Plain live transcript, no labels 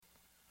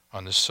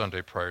on this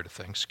Sunday prior to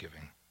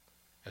Thanksgiving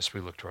as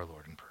we look to our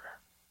Lord in prayer.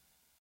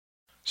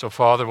 So,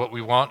 Father, what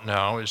we want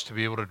now is to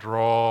be able to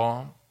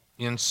draw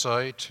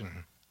insight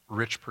and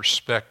rich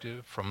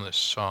perspective from this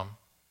psalm.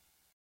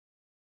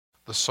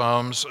 The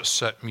psalms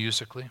set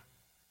musically,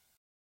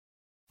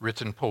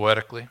 written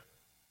poetically,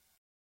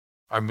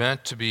 are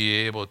meant to be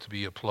able to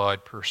be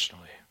applied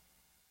personally.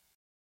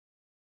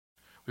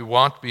 We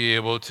want to be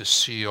able to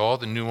see all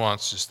the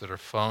nuances that are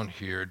found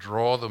here,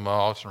 draw them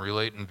out, and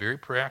relate in very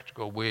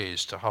practical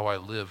ways to how I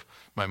live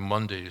my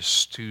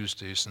Mondays,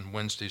 Tuesdays, and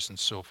Wednesdays, and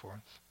so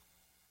forth.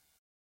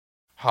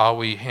 How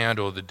we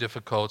handle the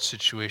difficult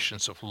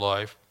situations of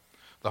life,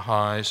 the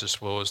highs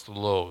as well as the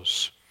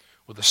lows,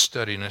 with the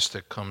steadiness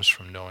that comes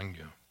from knowing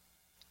you.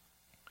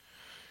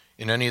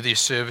 In any of these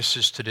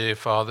services today,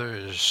 Father,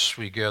 as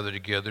we gather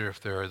together, if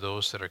there are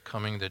those that are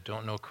coming that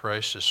don't know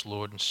Christ as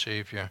Lord and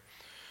Savior,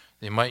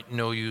 they might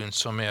know you in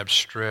some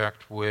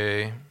abstract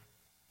way,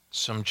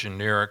 some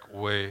generic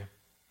way,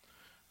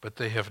 but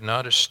they have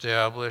not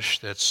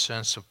established that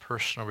sense of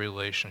personal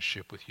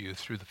relationship with you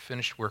through the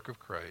finished work of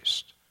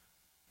Christ.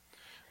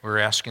 We're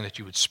asking that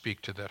you would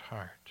speak to that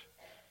heart,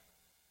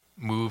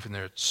 move in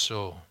their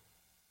soul,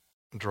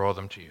 and draw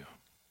them to you.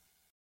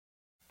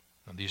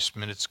 Now these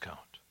minutes count.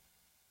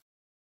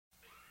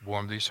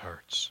 Warm these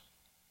hearts.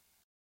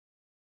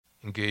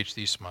 Engage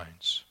these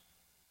minds.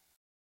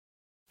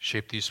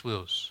 Shape these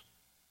wills.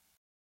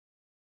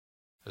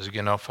 As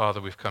again now,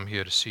 Father, we've come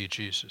here to see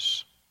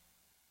Jesus,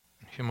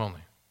 and him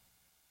only.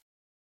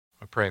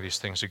 I pray these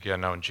things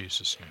again now in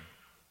Jesus' name.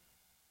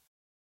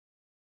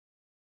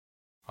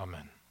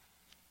 Amen.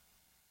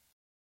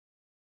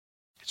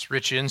 It's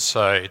rich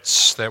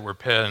insights that were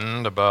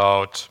penned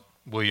about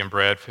William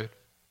Bradford.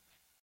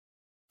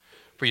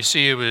 For you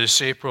see, it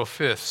was April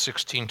 5th,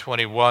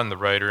 1621, the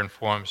writer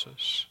informs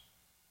us,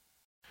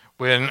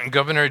 when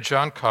Governor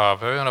John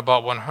Carver and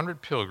about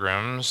 100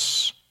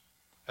 pilgrims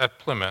at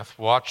Plymouth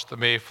watched the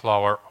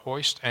Mayflower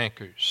hoist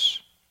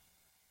anchors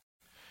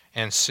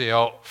and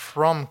sail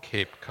from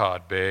Cape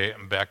Cod Bay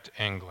back to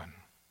England.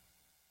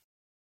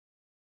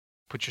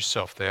 Put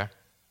yourself there.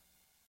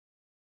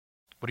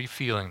 What are you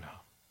feeling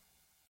now?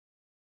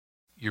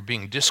 You're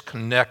being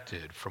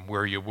disconnected from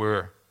where you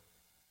were.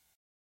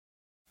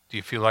 Do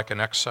you feel like an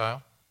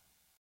exile?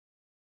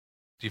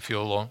 Do you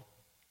feel alone?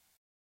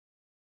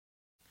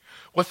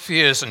 What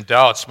fears and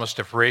doubts must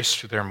have raced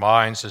through their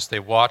minds as they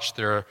watched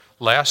their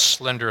last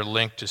slender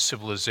link to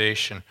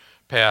civilization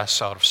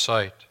pass out of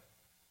sight?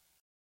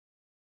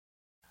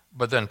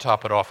 But then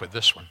top it off with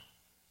this one.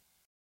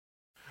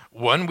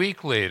 1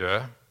 week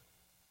later,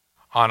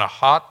 on a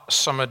hot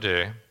summer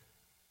day,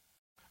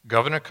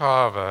 Governor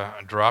Carver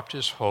dropped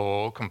his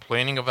hoe,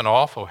 complaining of an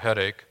awful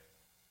headache,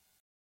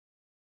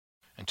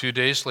 and 2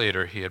 days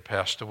later he had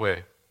passed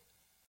away.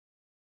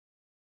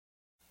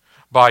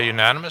 By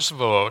unanimous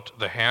vote,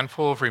 the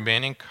handful of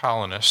remaining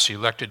colonists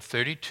elected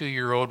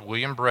 32-year-old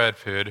William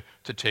Bradford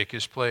to take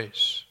his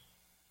place.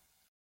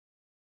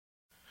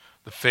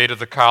 The fate of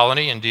the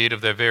colony, indeed of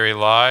their very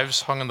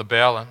lives, hung in the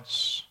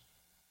balance.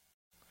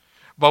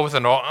 But with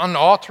an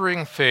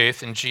unaltering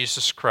faith in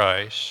Jesus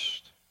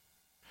Christ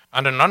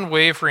and an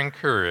unwavering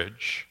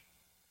courage,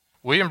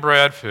 William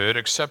Bradford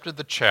accepted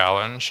the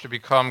challenge to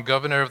become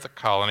governor of the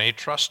colony,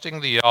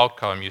 trusting the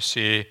outcome, you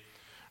see,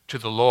 to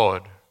the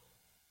Lord.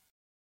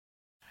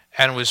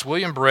 And it was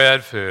William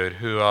Bradford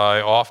who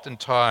I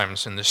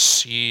oftentimes in this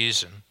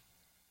season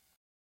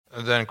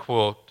then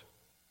quote,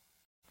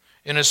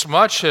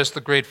 "Inasmuch as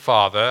the great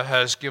Father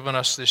has given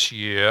us this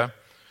year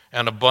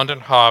an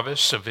abundant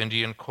harvest of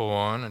Indian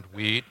corn and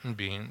wheat and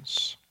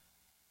beans,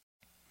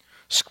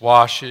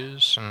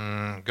 squashes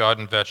and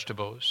garden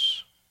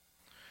vegetables,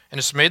 and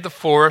has made the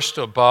forest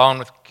to abound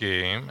with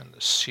game and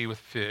the sea with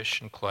fish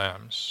and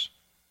clams,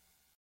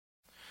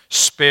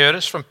 spared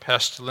us from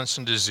pestilence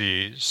and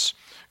disease,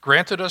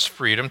 granted us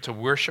freedom to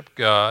worship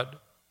God.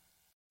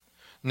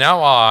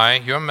 Now I,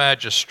 your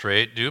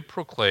magistrate, do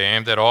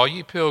proclaim that all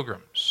ye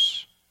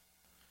pilgrims,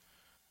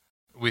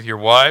 with your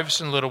wives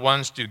and little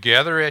ones, do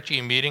gather at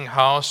ye meeting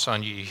house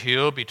on ye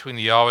hill between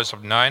the hours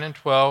of 9 and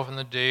 12 in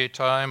the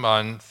daytime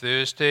on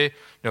Thursday,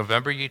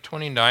 November ye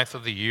 29th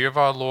of the year of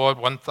our Lord,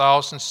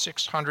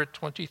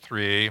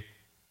 1623,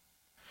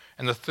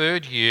 and the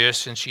third year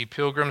since ye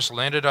pilgrims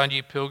landed on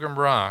ye Pilgrim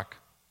Rock,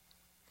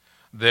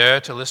 there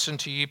to listen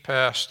to ye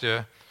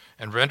pastor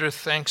and render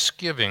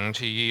thanksgiving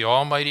to ye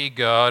Almighty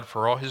God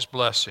for all his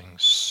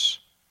blessings.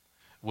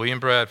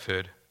 William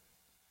Bradford,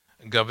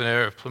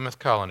 Governor of Plymouth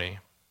Colony,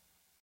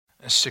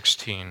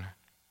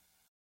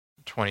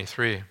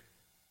 1623.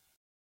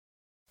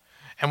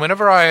 And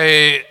whenever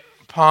I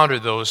ponder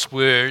those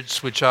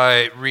words, which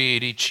I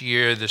read each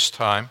year this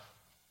time,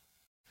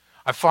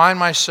 I find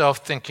myself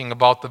thinking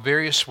about the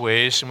various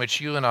ways in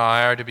which you and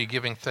I are to be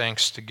giving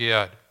thanks to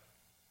God.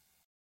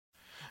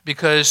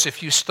 Because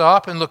if you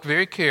stop and look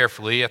very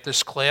carefully at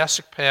this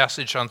classic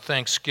passage on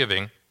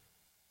Thanksgiving,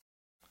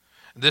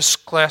 this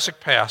classic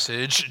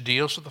passage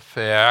deals with the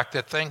fact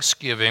that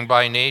Thanksgiving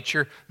by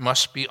nature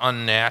must be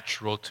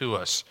unnatural to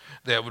us.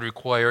 That would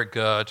require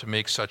God to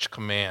make such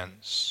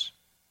commands.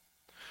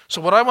 So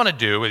what I want to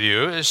do with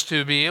you is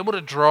to be able to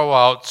draw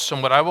out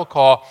some what I will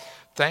call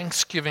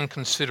Thanksgiving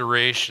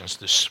considerations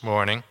this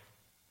morning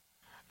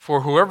for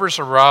whoever's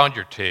around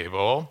your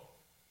table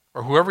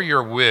or whoever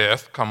you're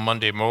with come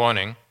Monday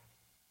morning,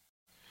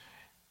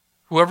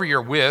 whoever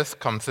you're with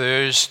come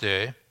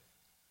Thursday,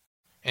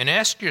 and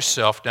ask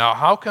yourself now,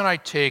 how can I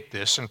take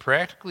this and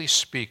practically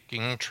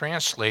speaking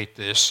translate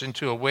this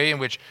into a way in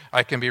which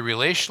I can be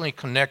relationally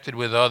connected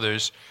with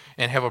others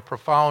and have a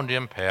profound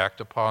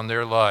impact upon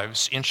their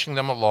lives, inching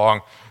them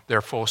along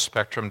their full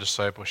spectrum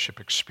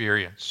discipleship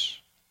experience?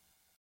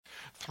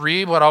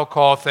 3, what I'll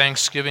call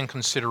Thanksgiving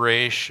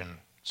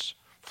considerations,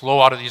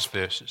 flow out of these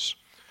verses.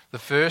 The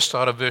first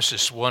out of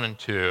verses 1 and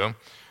 2,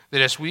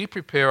 that as we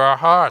prepare our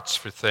hearts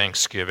for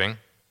Thanksgiving,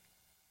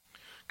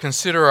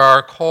 consider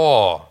our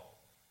call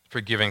for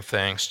giving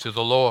thanks to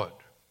the Lord.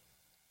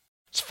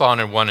 It's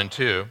found in 1 and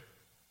 2.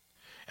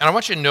 And I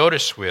want you to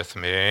notice with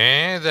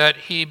me that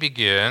he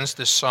begins,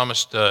 the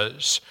psalmist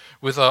does,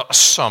 with a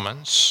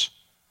summons,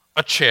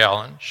 a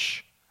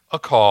challenge, a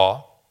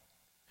call.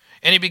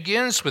 And he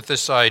begins with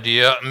this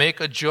idea, make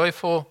a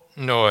joyful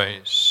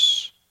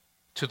noise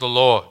to the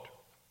Lord.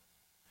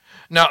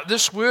 Now,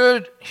 this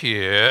word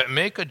here,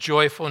 make a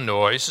joyful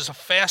noise, is a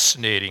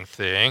fascinating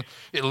thing.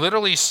 It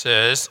literally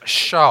says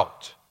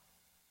shout.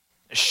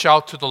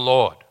 Shout to the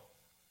Lord.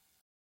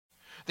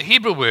 The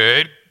Hebrew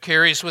word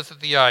carries with it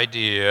the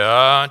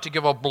idea to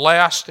give a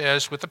blast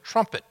as with a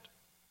trumpet.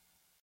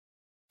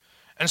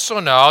 And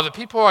so now the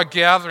people are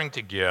gathering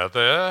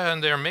together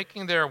and they're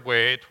making their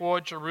way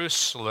toward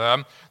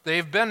Jerusalem.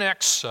 They've been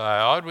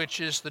exiled, which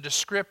is the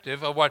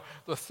descriptive of what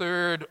the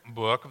 3rd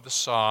book of the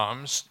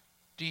Psalms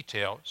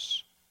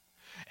details.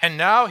 And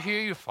now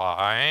here you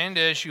find,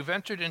 as you've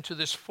entered into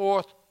this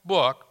 4th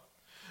book,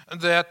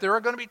 that there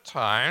are going to be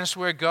times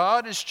where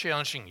God is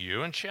challenging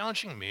you and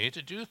challenging me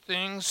to do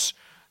things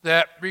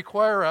that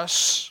require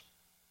us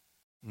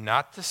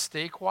not to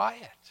stay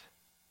quiet,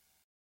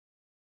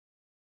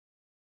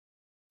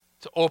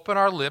 to open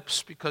our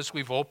lips because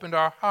we've opened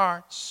our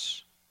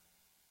hearts,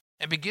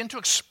 and begin to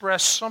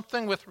express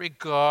something with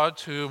regard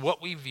to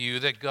what we view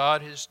that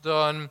God has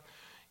done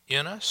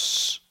in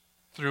us,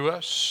 through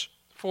us,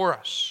 for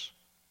us.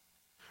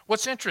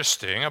 What's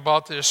interesting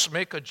about this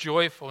make a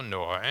joyful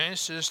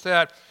noise is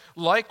that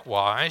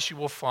likewise you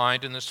will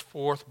find in this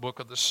 4th book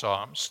of the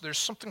Psalms, there's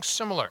something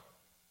similar.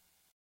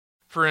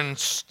 For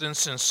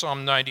instance, in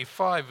Psalm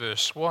 95,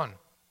 verse 1,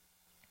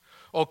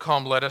 "O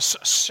come, let us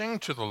sing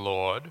to the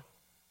Lord.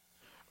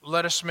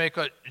 Let us make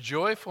a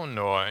joyful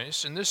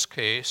noise," in this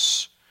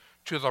case,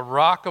 to the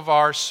rock of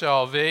our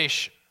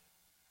salvation.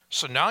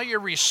 So now you're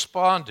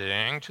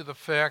responding to the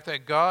fact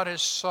that God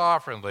has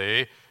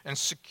sovereignly and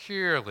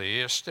securely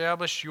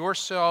established your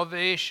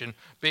salvation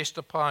based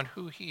upon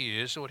who he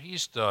is and what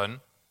he's done,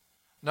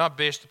 not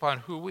based upon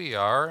who we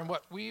are and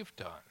what we've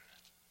done.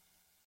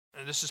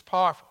 And this is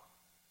powerful.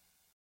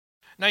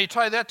 Now you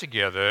tie that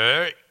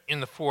together in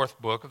the 4th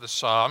book of the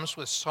Psalms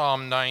with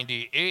Psalm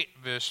 98,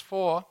 verse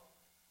 4.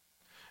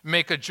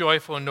 "Make a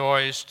joyful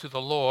noise to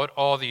the Lord,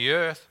 all the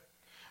earth.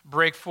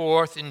 Break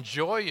forth in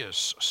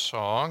joyous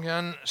song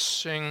and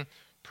sing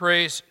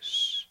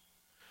praises."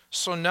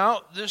 So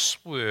now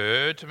this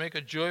word, to make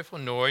a joyful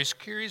noise,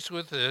 carries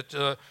with it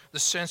the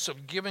sense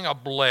of giving a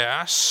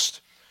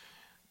blast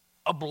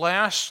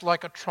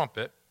like a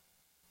trumpet,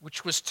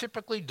 which was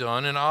typically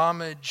done in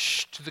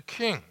homage to the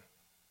king.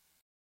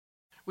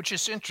 Which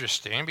is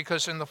interesting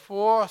because in the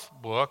 4th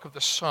book of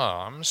the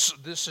Psalms,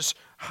 this is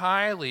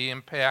highly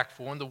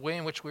impactful in the way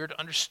in which we are to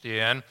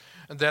understand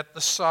that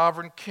the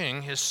sovereign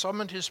king has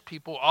summoned his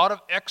people out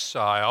of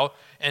exile,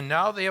 and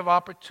now they have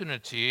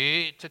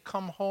opportunity to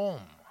come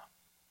home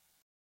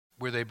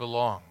where they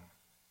belong.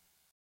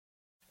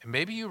 And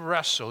maybe you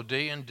wrestle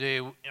day in,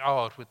 day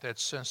out with that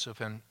sense of,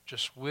 and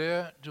just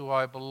where do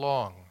I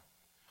belong?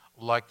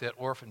 Like that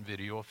orphan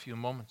video a few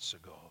moments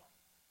ago.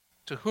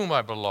 To whom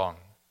I belong.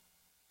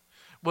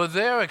 Well,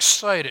 they're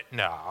excited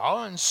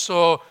now, and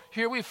so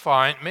here we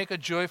find, make a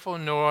joyful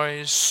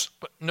noise,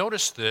 but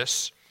notice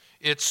this,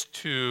 it's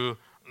to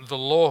the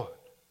Lord.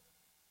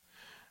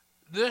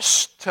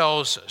 This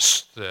tells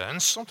us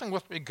then something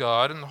with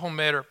regard in the whole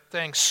matter of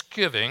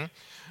thanksgiving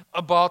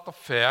about the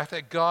fact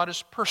that God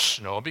is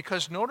personal,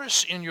 because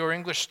notice in your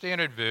English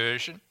Standard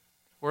Version,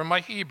 or in my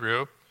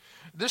Hebrew,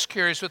 this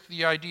carries with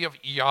the idea of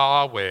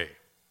Yahweh.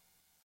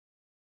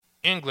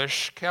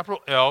 English, capital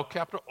L,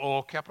 capital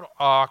O, capital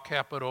R,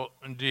 capital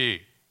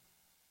D.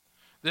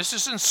 This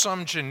isn't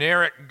some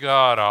generic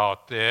God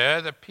out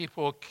there that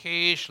people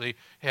occasionally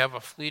have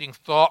a fleeting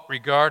thought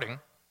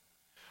regarding.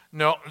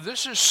 No,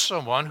 this is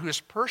someone who is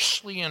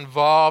personally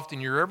involved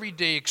in your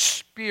everyday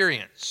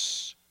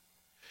experience.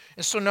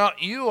 And so now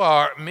you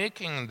are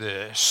making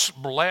this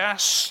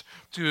blast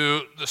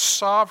to the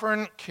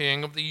sovereign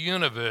King of the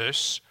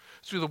universe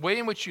through the way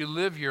in which you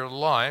live your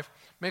life.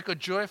 Make a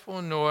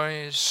joyful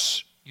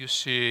noise, you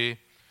see,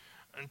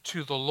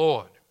 to the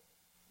Lord.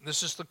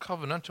 This is the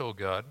covenantal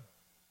God.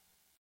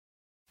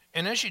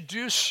 And as you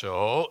do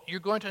so, you're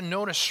going to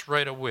notice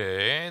right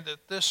away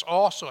that this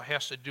also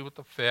has to do with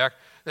the fact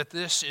that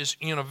this is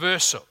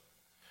universal.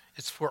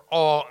 It's for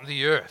all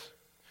the earth.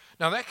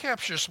 Now that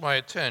captures my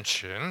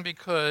attention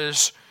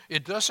because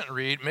it doesn't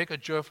read, make a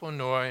joyful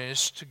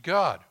noise to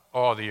God,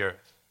 all the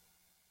earth.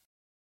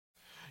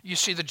 You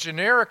see, the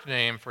generic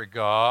name for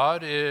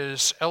God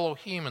is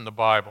Elohim in the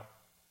Bible.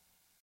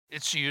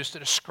 It's used to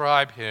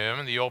describe him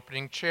in the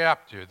opening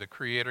chapter, the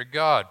Creator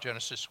God,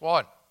 Genesis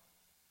 1.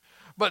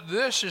 But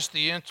this is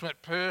the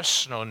intimate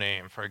personal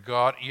name for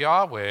God,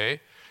 Yahweh.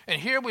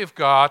 And here we've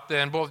got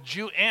then both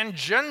Jew and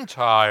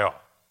Gentile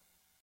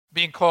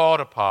being called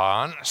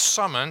upon,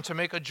 summoned to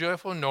make a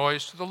joyful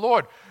noise to the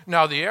Lord.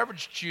 Now, the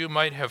average Jew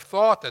might have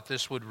thought that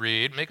this would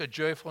read, make a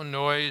joyful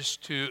noise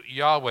to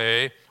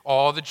Yahweh,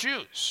 all the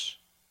Jews.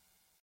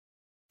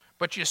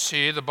 But you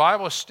see, the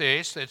Bible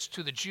states that it's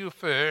to the Jew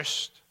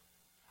first,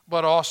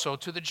 but also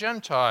to the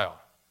Gentile.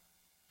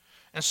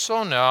 And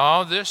so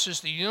now, this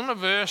is the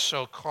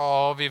universal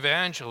call of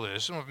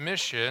evangelism, of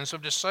missions,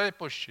 of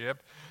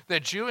discipleship,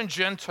 that Jew and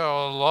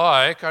Gentile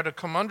alike are to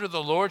come under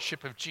the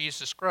lordship of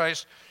Jesus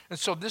Christ. And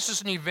so this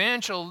is an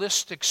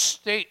evangelistic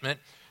statement.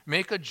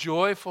 Make a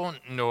joyful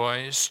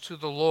noise to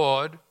the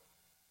Lord,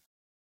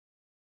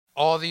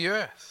 all the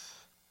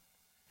earth.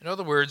 In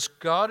other words,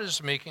 God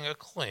is making a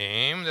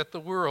claim that the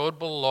world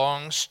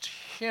belongs to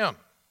him.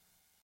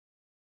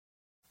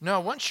 Now,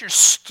 once you're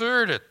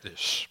stirred at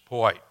this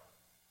point,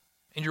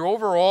 and you're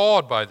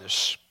overawed by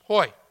this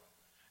point,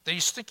 that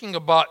he's thinking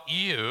about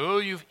you,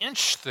 you've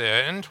inched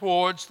then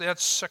towards that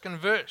second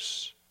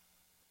verse.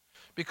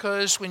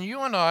 Because when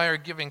you and I are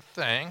giving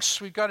thanks,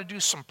 we've got to do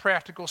some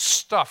practical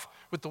stuff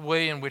with the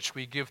way in which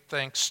we give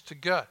thanks to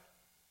God.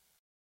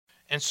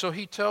 And so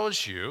he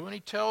tells you, and he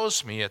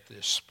tells me at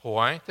this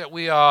point, that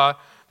we are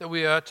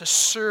to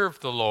serve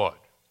the Lord.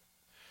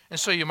 And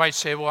so you might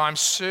say, well, I'm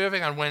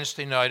serving on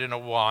Wednesday night in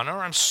Awana, or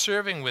I'm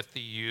serving with the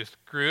youth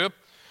group.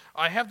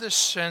 I have this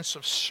sense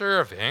of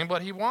serving,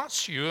 but he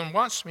wants you and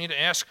wants me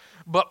to ask,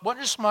 but what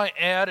is my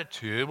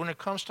attitude when it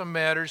comes to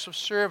matters of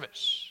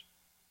service?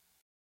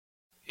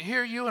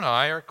 Here you and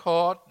I are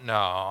called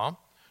now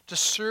to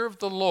serve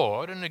the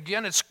Lord, and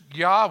again it's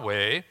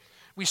Yahweh.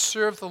 We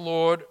serve the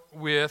Lord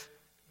with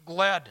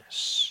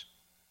gladness.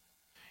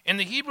 And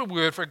the Hebrew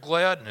word for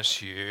gladness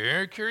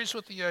here carries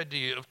with the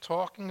idea of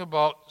talking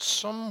about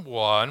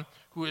someone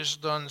who has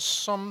done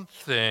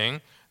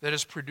something that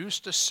has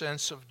produced a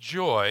sense of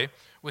joy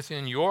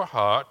within your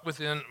heart,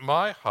 within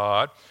my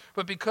heart.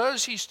 But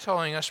because he's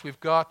telling us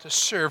we've got to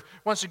serve,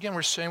 once again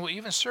we're saying, well,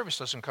 even service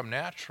doesn't come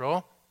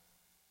natural.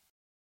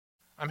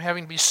 I'm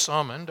having to be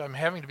summoned, I'm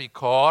having to be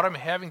called, I'm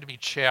having to be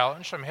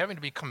challenged, I'm having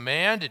to be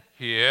commanded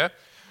here.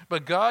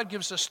 But God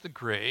gives us the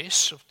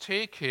grace of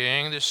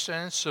taking this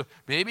sense of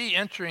maybe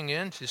entering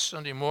into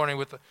Sunday morning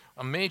with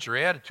a major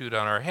attitude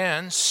on our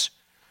hands,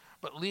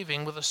 but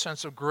leaving with a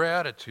sense of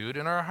gratitude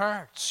in our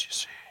hearts, you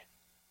see.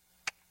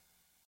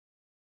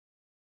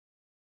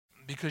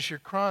 Because you're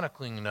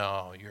chronicling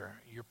now,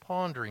 you're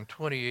pondering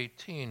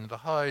 2018, the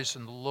highs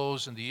and the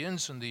lows and the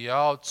ins and the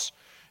outs,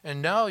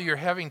 and now you're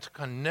having to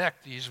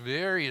connect these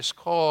various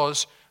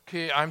calls.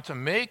 Okay, I'm to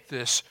make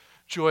this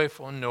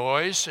joyful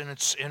noise, and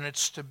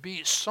it's to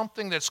be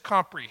something that's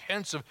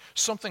comprehensive,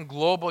 something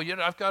global, yet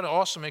I've got to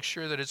also make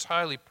sure that it's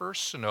highly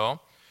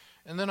personal.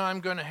 And then I'm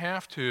going to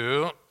have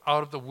to,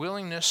 out of the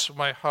willingness of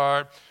my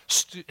heart,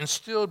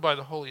 instilled by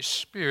the Holy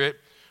Spirit,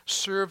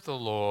 serve the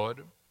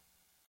Lord.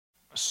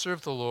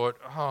 Serve the Lord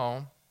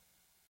how?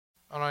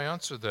 And I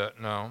answer that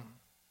now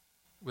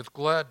with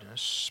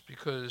gladness,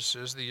 because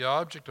as the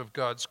object of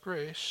God's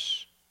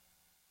grace,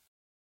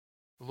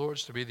 the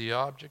Lord's to be the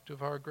object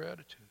of our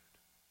gratitude.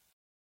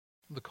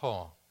 The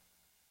call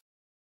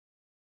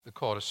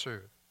to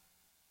serve.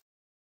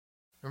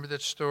 Remember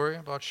that story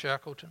about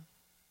Shackleton?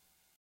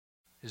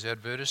 His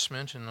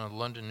advertisement in a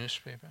London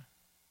newspaper?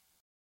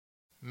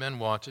 Men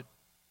wanted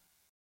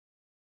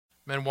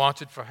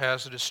for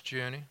hazardous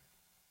journey.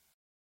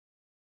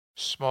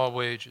 Small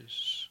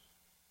wages,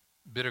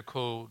 bitter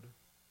cold,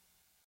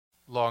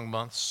 long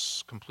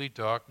months, complete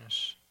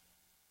darkness,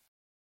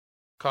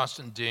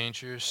 constant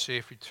danger,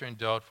 safe return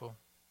doubtful,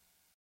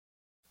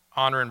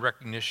 honor and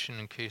recognition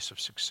in case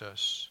of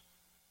success.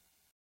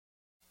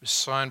 It was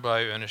signed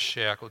by Ernest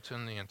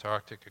Shackleton, the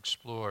Antarctic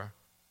explorer.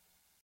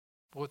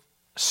 What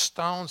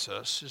astounds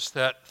us is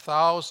that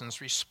thousands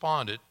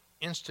responded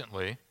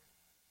instantly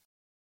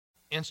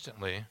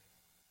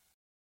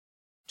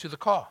to the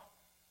call.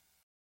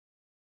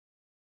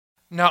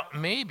 Now,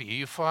 maybe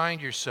you find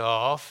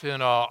yourself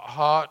in a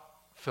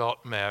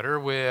heartfelt matter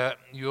where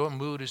your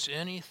mood is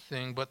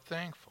anything but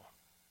thankful.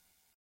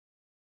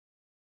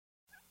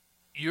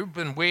 You've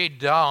been weighed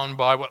down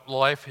by what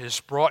life has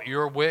brought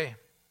your way.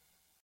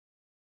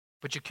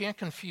 But you can't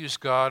confuse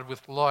God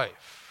with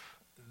life,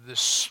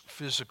 this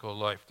physical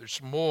life. There's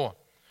more.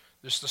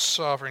 There's the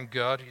sovereign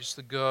God. He's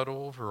the God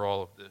over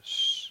all of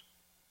this.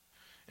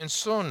 And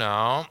so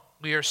now,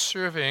 we are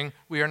serving.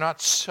 We are not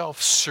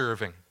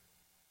self-serving.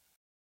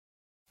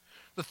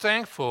 The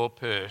thankful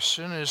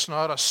person is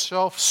not a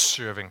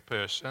self-serving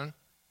person.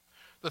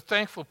 The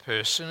thankful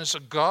person is a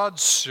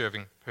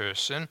God-serving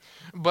person,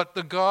 but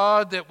the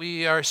God that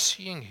we are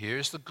seeing here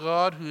is the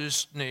God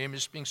whose name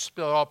is being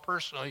spelled out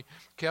personally,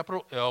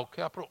 capital L,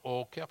 capital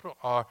O, capital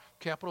R,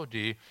 capital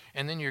D,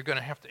 and then you're going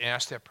to have to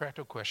ask that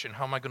practical question,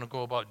 how am I going to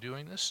go about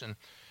doing this? And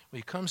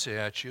he comes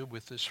at you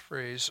with this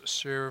phrase,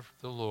 serve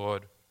the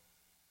Lord.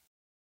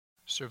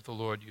 Serve the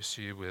Lord, you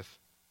see, with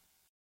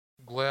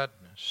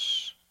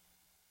gladness.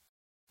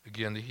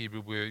 Again, the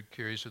Hebrew word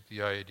carries with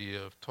the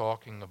idea of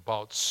talking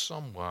about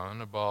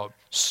someone, about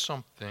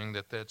something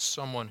that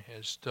someone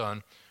has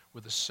done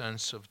with a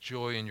sense of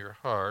joy in your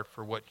heart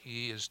for what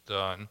he has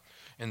done.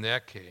 In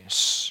that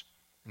case,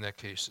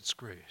 it's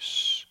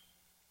grace.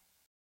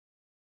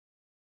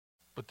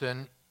 But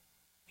then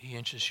he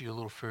inches you a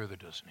little further,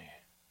 doesn't he?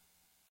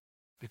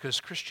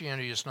 Because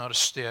Christianity is not a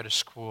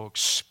status quo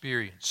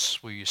experience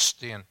where you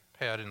stand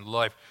pat in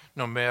life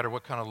no matter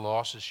what kind of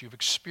losses you've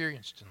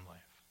experienced in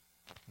life.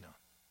 No.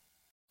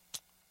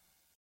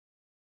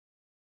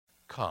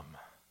 Come.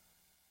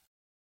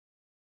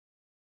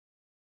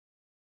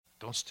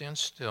 Don't stand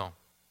still.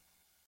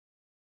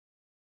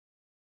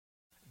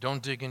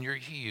 Don't dig in your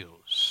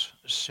heels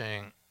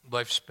saying,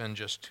 life's been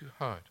just too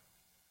hard.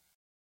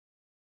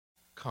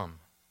 Come.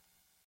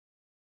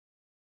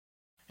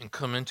 And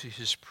come into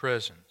his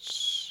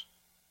presence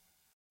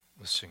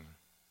with singing.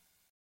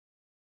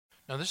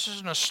 Now, this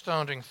is an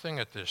astounding thing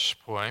at this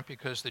point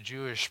because the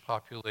Jewish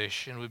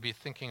population would be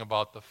thinking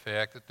about the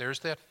fact that there's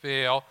that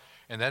veil,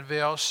 and that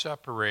veil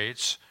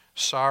separates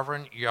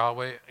sovereign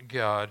Yahweh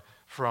God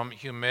from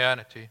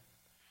humanity.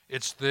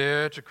 It's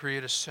there to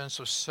create a sense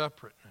of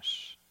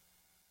separateness.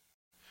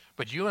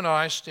 But you and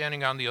I,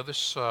 standing on the other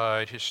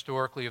side,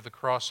 historically, of the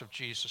cross of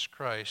Jesus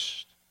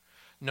Christ,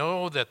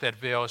 know that that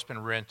veil has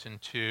been rent in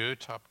two,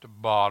 top to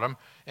bottom,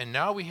 and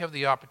now we have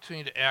the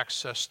opportunity to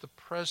access the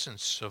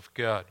presence of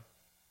God.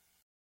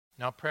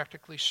 Now,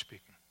 practically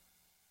speaking,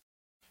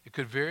 it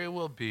could very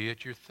well be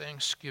at your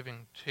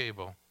Thanksgiving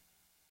table,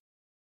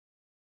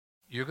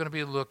 you're going to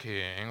be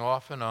looking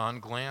off and on,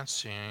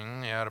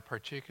 glancing at a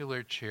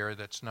particular chair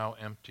that's now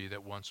empty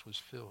that once was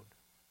filled.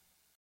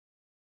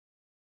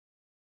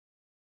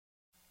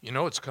 You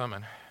know it's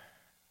coming.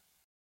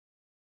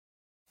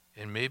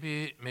 And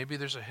maybe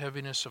there's a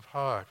heaviness of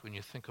heart when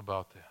you think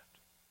about that.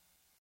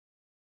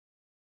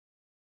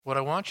 What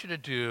I want you to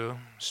do,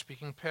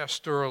 speaking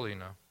pastorally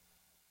now,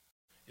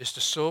 is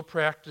to so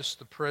practice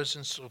the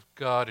presence of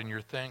God in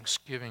your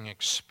Thanksgiving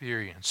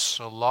experience.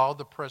 Allow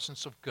the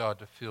presence of God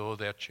to fill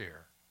that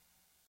chair.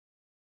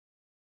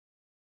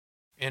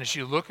 And as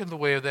you look in the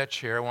way of that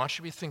chair, I want you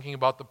to be thinking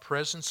about the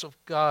presence of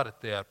God at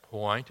that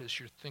point, as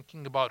you're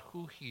thinking about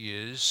who he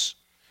is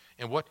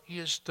and what he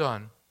has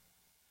done.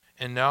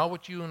 And now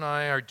what you and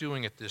I are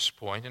doing at this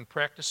point, in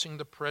practicing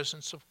the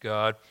presence of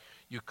God,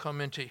 you come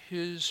into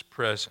his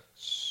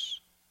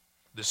presence.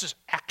 This is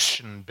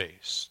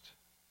action-based.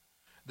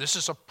 This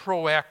is a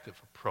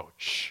proactive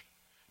approach.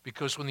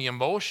 Because when the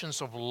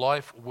emotions of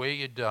life weigh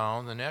you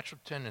down, the natural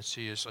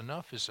tendency is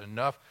enough is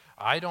enough.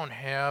 I don't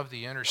have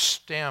the inner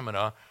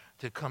stamina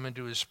to come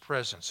into his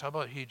presence. How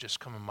about he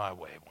just coming my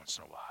way once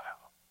in a while?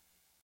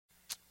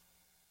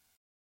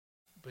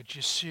 But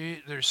you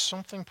see, there's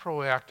something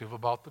proactive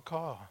about the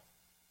call.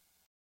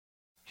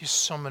 He's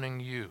summoning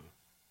you.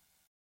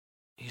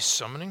 He's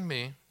summoning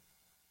me.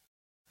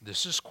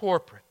 This is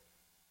corporate.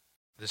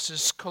 This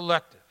is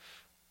collective.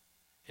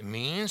 It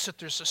means that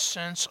there's a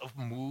sense of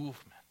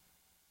movement.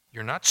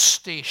 You're not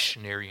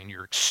stationary in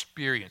your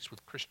experience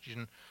with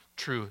Christian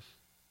truth.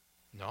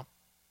 No.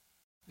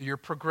 You're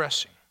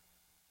progressing.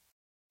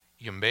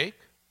 You make,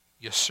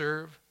 you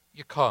serve,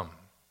 you come.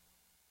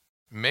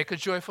 Make a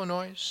joyful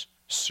noise.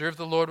 Serve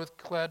the Lord with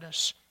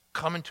gladness.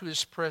 Come into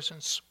his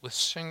presence with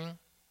singing.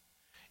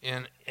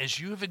 And as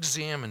you have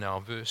examined now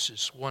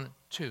verses 1,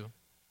 2,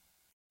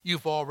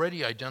 you've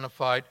already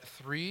identified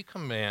 3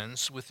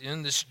 commands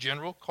within this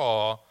general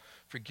call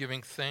for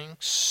giving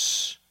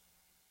thanks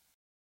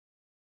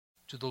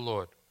to the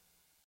Lord.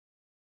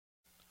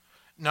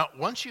 Now,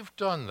 once you've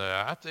done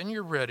that, then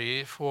you're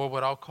ready for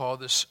what I'll call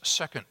this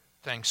second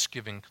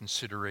Thanksgiving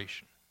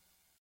consideration.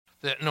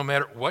 That no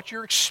matter what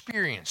your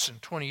experience in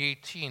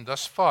 2018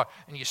 thus far,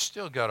 and you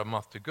still got a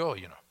month to go,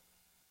 you know,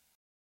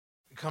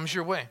 it comes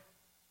your way.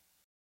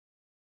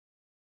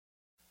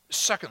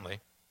 Secondly,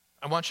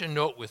 I want you to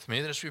note with me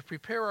that as we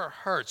prepare our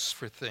hearts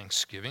for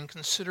Thanksgiving,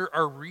 consider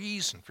our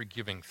reason for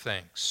giving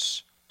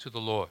thanks to the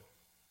Lord.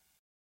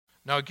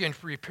 Now again,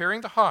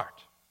 preparing the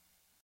heart,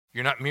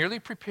 you're not merely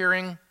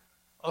preparing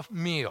a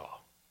meal.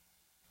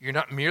 You're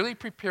not merely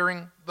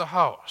preparing the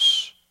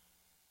house.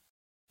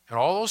 And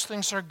all those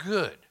things are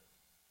good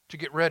to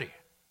get ready.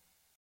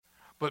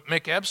 But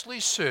make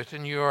absolutely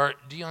certain you are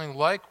dealing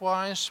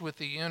likewise with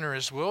the inner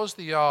as well as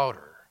the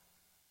outer.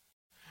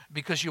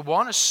 Because you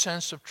want a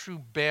sense of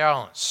true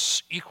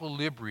balance,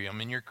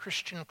 equilibrium in your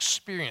Christian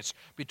experience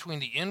between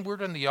the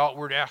inward and the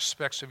outward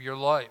aspects of your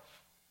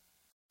life.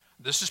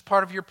 This is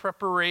part of your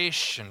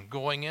preparation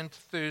going into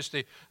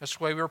Thursday. That's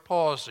why we're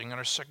pausing in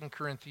our 2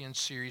 Corinthians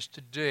series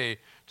today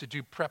to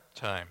do prep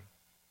time.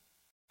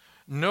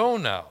 Know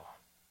now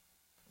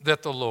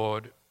that the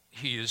Lord,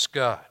 he is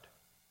God.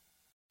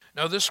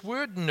 Now, this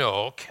word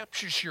know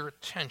captures your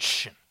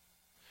attention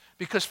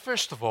because,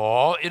 first of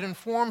all, it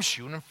informs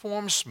you and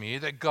informs me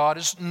that God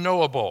is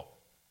knowable.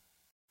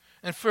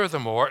 And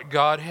furthermore,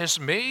 God has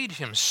made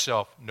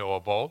himself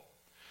knowable.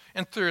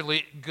 And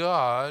thirdly,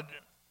 God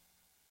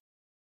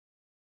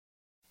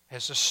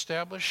has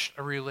established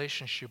a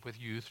relationship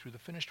with you through the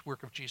finished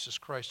work of Jesus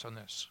Christ on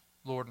this,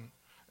 Lord,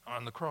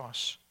 on the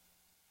cross,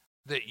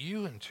 that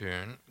you in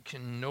turn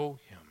can know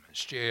him, as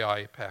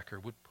J.I. Packer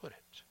would put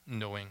it,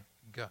 knowing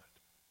God.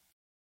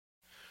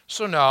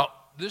 So now,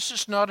 this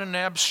is not an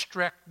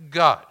abstract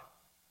God.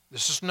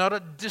 This is not a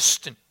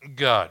distant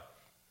God.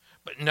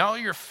 But now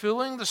you're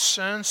feeling the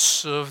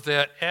sense of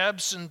that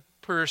absent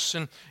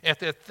person at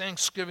that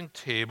Thanksgiving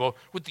table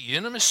with the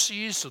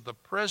intimacies of the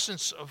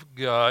presence of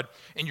God,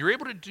 and you're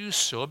able to do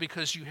so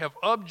because you have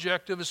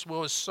objective as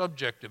well as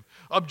subjective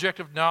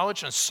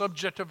knowledge and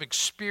subjective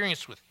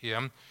experience with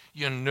him.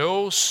 You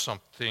know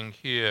something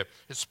here.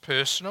 It's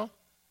personal.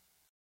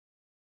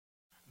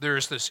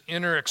 There's this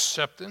inner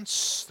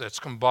acceptance that's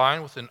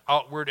combined with an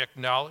outward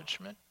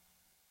acknowledgement.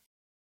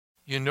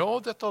 You know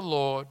that the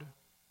Lord,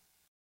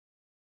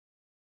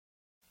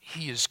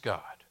 he is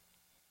God.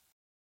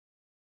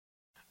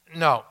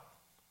 Now,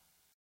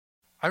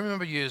 I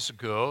remember years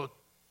ago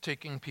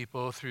taking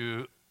people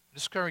through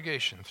this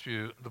congregation,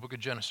 through the book of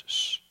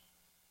Genesis.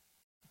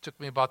 It took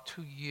me about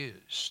 2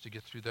 years to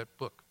get through that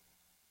book.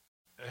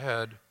 I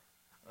had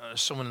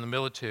someone in the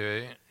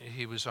military.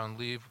 He was on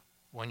leave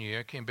 1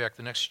 year, came back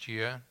the next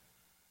year.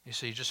 He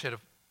said he just had to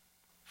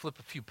flip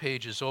a few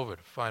pages over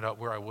to find out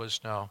where I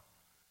was now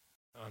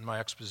on my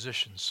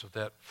expositions of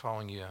that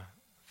following year,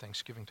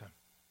 Thanksgiving time.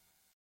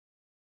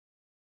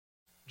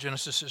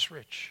 Genesis is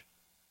rich.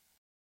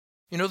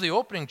 You know, the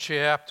opening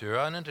chapter,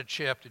 and into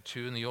chapter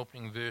 2 in the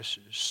opening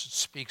verses,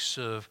 speaks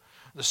of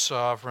the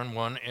sovereign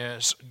one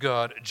as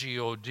God,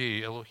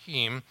 G-O-D,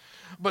 Elohim.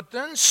 But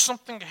then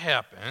something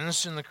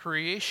happens in the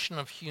creation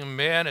of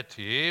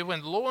humanity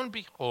when, lo and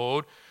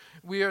behold,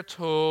 we are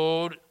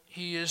told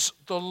he is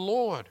the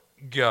Lord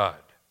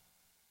God,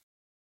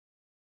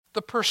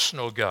 the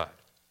personal God.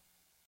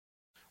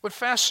 What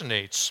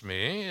fascinates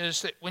me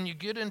is that when you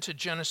get into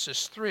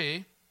Genesis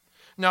 3,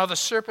 now the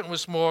serpent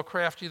was more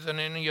crafty than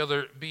any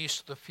other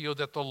beast of the field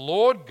that the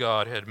Lord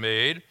God had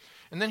made.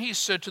 And then he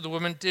said to the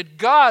woman, did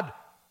God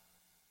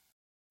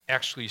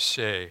actually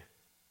say,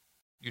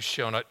 you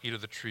shall not eat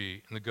of the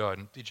tree in the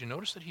garden? Did you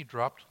notice that he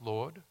dropped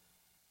Lord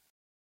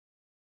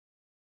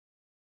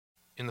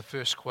in the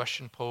first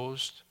question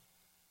posed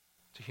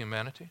to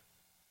humanity?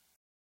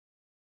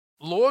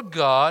 Lord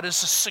God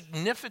is a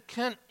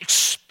significant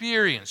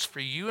experience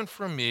for you and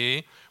for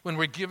me when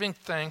we're giving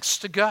thanks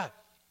to God.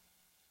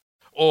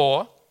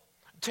 Or,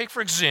 take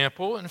for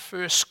example, in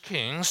 1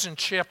 Kings in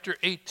chapter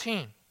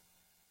 18.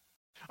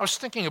 I was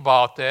thinking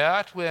about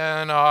that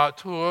when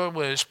Tour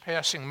was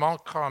passing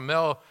Mount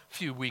Carmel a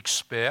few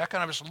weeks back,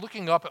 and I was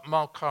looking up at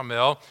Mount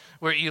Carmel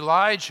where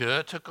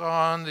Elijah took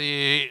on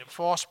the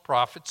false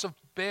prophets of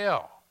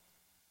Baal.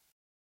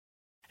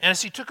 And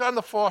as he took on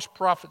the false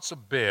prophets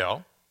of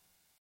Baal,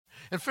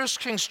 in 1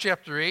 Kings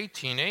chapter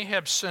 18,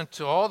 Ahab sent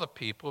to all the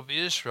people of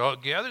Israel,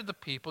 gathered the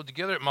people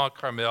together at Mount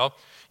Carmel.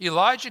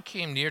 Elijah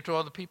came near to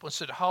all the people and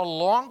said, how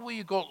long will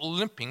you go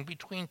limping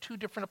between two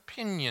different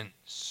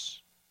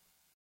opinions?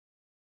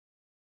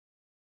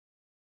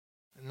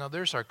 Now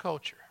there's our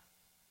culture.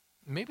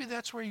 Maybe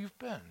that's where you've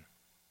been.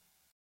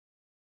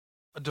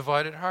 A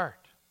divided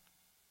heart.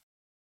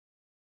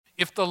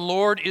 If the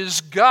Lord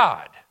is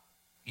God,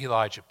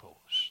 Elijah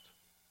posed,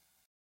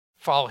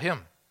 follow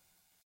him.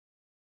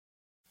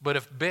 But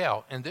if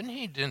Baal, and then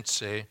he didn't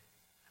say,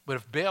 but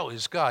if Baal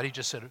is God, he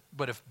just said,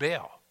 but if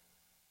Baal,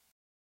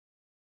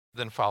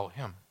 then follow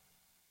him.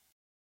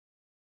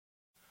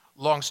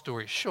 Long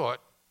story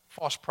short,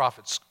 false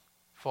prophets,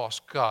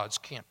 false gods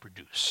can't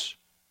produce.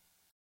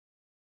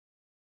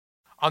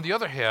 On the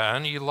other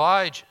hand,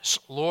 Elijah's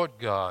Lord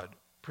God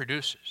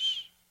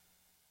produces.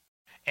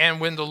 And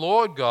when the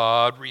Lord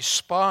God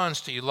responds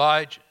to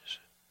Elijah's,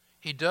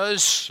 he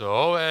does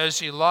so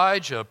as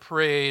Elijah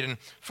prayed in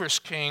 1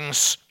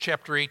 Kings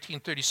chapter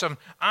 18:37.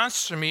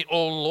 Answer me,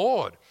 O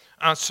Lord,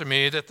 answer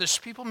me, that this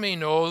people may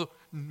know,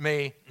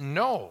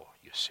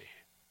 you see,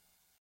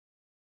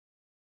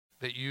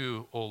 that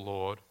you, O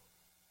Lord,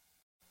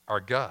 are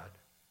God.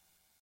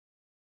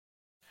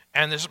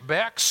 And this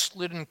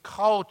backslidden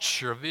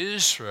culture of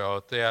Israel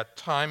at that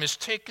time is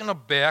taken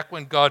aback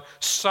when God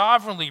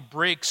sovereignly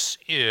breaks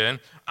in,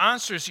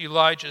 answers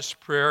Elijah's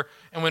prayer,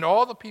 and when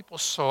all the people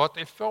saw it,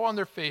 they fell on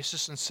their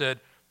faces and said,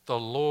 the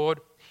Lord,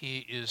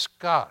 he is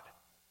God.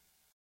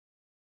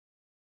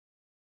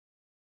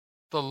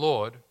 The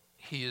Lord,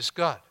 he is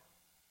God.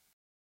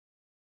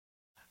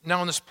 Now,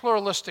 in this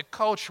pluralistic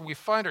culture we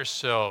find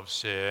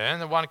ourselves in,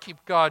 and want to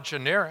keep God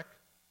generic,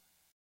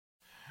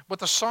 What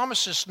the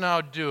psalmist is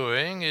now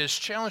doing is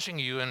challenging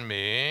you and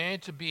me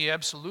to be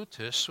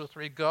absolutists with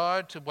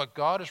regard to what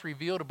God has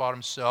revealed about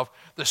himself,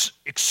 this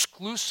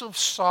exclusive,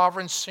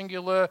 sovereign,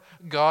 singular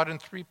God in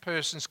three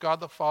persons, God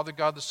the Father,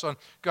 God the Son,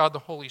 God the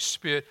Holy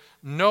Spirit.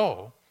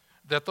 Know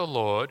that the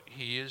Lord,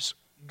 he is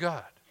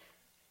God.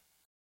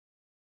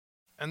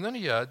 And then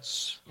he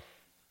adds,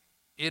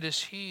 it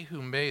is he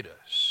who made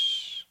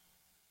us.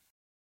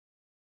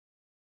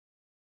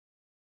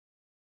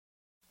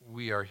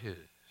 We are his.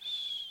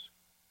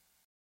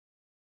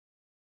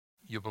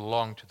 You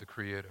belong to the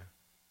Creator.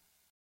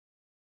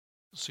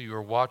 So you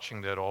are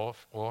watching that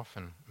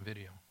often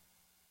video.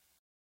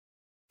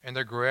 And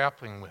they're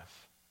grappling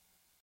with,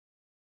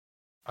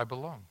 I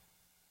belong.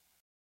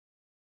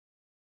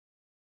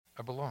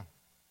 I belong.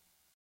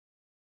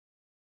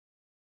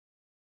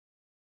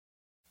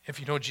 If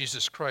you know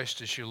Jesus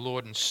Christ as your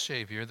Lord and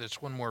Savior,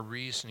 that's one more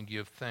reason to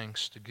give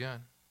thanks to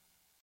God.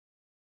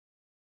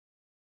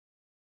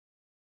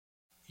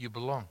 You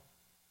belong.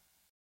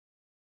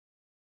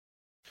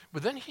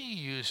 But then he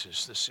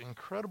uses this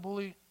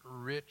incredibly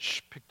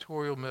rich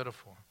pictorial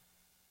metaphor.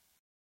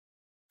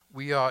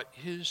 We are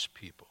his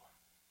people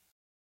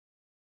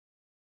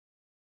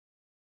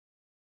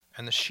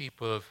and the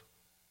sheep of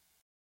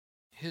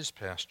his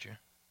pasture.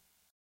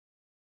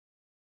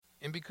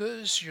 And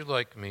because you're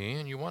like me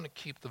and you want to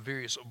keep the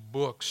various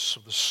books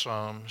of the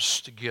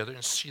Psalms together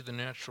and see the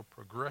natural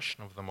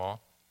progression of them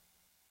all,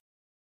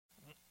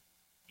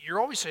 you're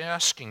always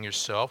asking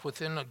yourself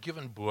within a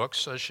given book,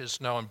 such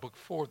as now in Book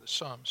 4 of the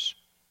Psalms,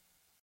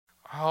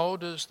 how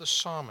does the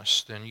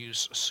psalmist then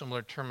use a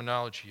similar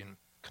terminology and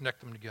connect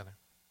them together?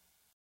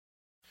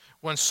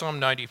 When Psalm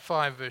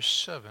 95, verse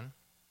 7,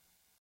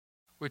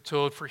 we're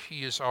told, for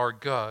he is our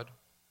God,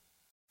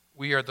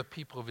 we are the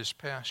people of his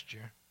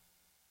pasture,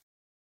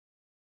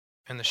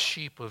 and the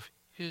sheep of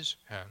his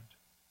hand.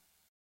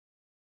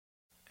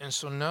 And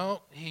so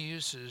now he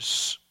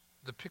uses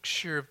the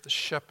picture of the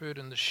shepherd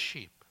and the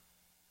sheep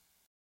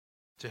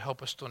to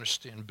help us to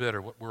understand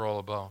better what we're all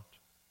about.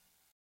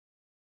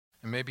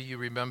 And maybe you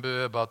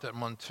remember about that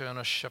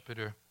Montana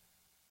shepherder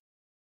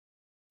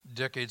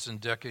decades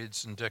and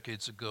decades and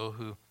decades ago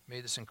who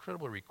made this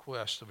incredible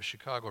request of a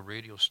Chicago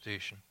radio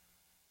station.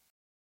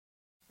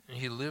 And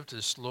he lived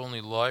this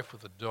lonely life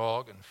with a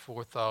dog and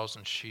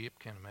 4,000 sheep.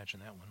 Can't imagine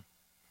that one.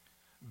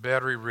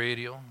 Battery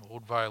radio,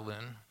 old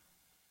violin.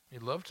 He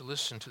loved to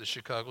listen to the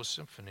Chicago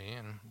Symphony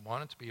and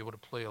wanted to be able to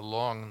play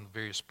along in the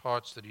various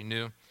parts that he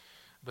knew,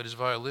 but his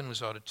violin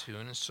was out of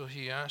tune, and so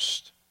he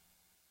asked,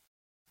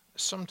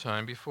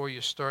 sometime before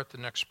you start the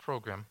next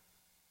program,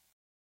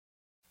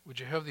 would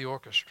you have the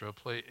orchestra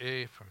play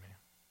A for me?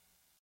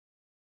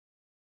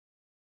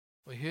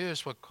 Well,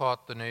 here's what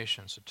caught the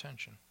nation's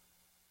attention.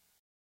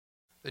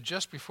 That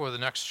just before the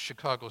next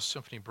Chicago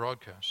Symphony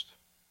broadcast,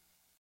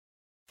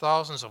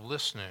 thousands of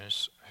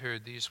listeners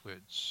heard these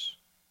words.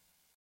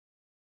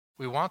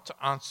 We want to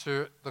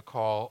answer the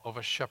call of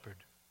a shepherd.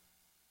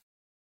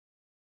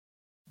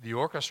 The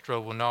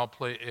orchestra will now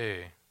play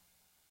A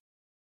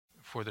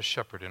for the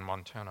shepherd in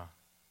Montana.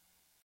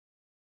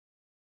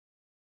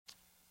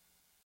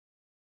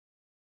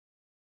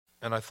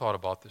 And I thought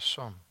about this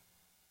psalm.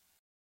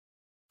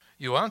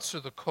 You answer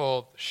the call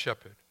of the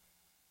shepherd.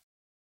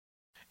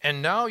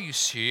 And now you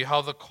see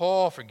how the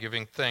call for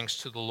giving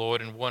thanks to the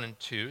Lord in 1 and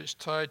 2 is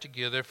tied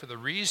together for the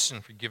reason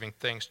for giving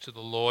thanks to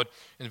the Lord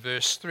in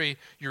verse 3.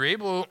 You're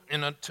able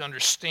to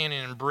understand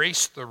and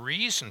embrace the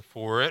reason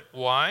for it.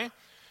 Why?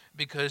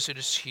 Because it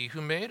is he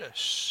who made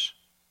us.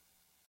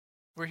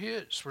 We're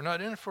his. We're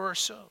not in it for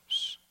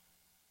ourselves.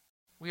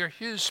 We are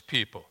his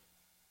people,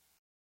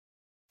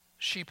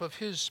 sheep of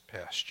his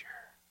pasture.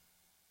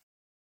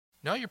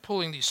 Now you're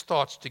pulling these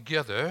thoughts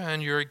together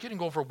and you're getting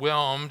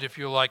overwhelmed, if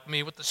you're like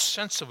me, with the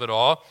sense of it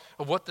all,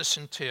 of what this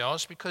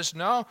entails, because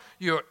now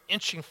you're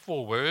inching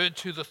forward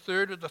to the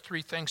third of the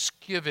three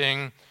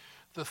Thanksgiving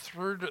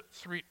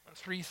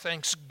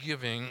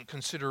Thanksgiving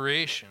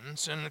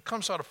considerations, and it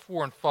comes out of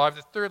 4 and 5.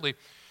 The thirdly,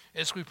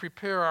 as we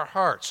prepare our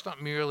hearts,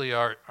 not merely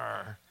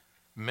our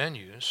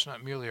menus,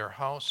 not merely our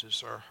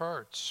houses, our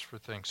hearts for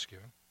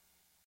Thanksgiving.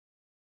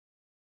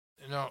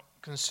 Now,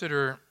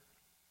 consider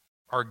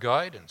our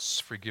guidance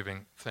for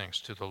giving thanks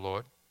to the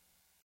Lord.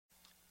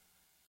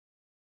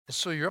 And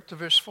so you're up to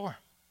verse 4.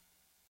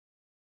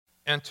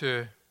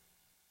 Enter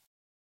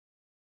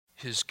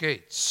his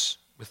gates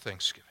with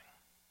thanksgiving.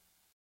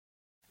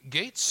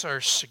 Gates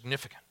are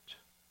significant.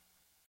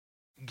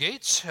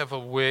 Gates have a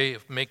way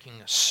of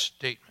making a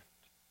statement.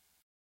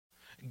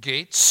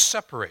 Gates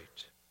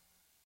separate.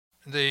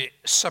 They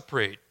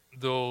separate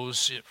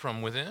those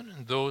from within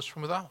and those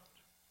from without.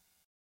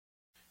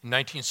 In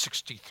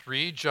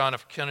 1963, John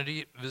F.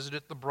 Kennedy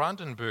visited the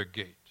Brandenburg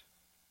Gate.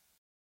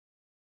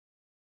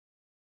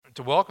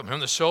 To welcome him,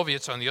 the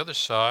Soviets on the other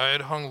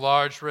side hung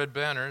large red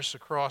banners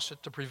across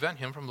it to prevent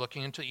him from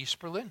looking into East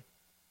Berlin.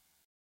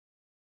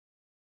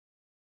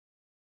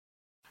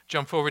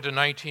 Jump forward to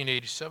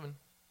 1987.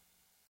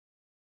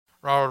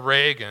 Ronald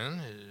Reagan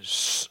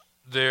is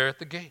there at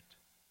the gate.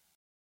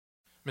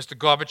 Mr.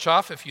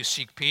 Gorbachev, if you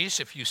seek peace,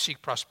 if you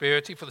seek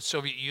prosperity for the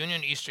Soviet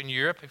Union, Eastern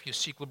Europe, if you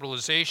seek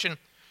liberalization,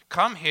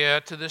 come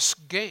here to this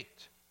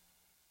gate.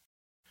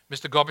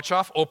 Mr.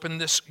 Gorbachev, open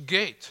this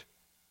gate.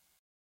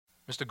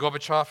 Mr.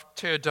 Gorbachev,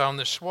 tear down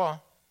this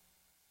wall.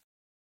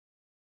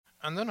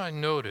 And then I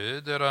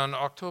noted that on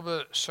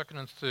October 2nd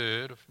and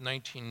 3rd of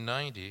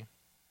 1990,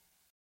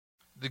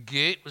 the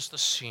gate was the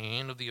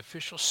scene of the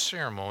official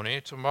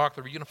ceremony to mark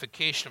the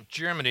reunification of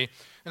Germany.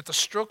 And at the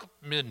stroke of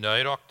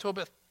midnight,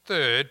 October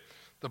 3rd,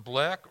 the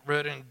black,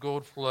 red, and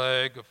gold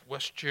flag of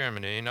West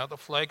Germany, now the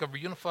flag of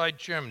reunified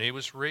Germany,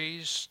 was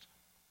raised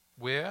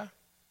where?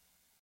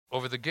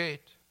 Over the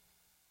gate.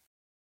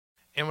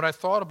 And when I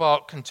thought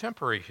about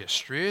contemporary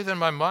history, then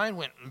my mind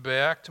went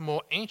back to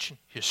more ancient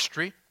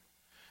history,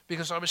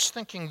 because I was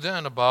thinking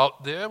then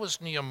about there was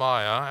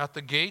Nehemiah at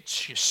the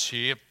gates, you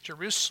see, of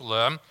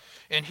Jerusalem,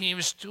 and he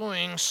was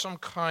doing some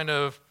kind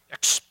of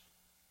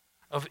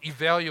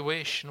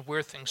evaluation of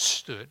where things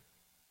stood.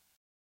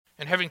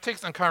 And having taken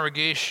the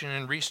congregation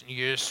in recent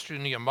years through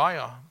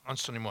Nehemiah on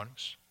Sunday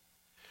mornings,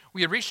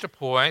 we had reached a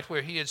point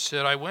where he had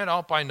said, I went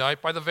out by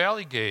night by the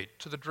valley gate,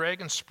 to the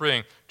dragon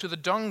spring, to the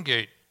dung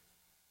gate.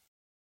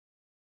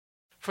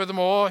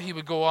 Furthermore, he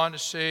would go on to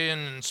say, in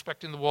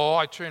inspecting the wall,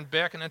 I turned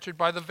back and entered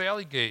by the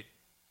valley gate.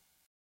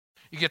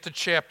 You get to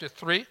chapter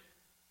 3,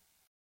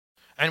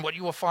 and what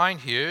you will find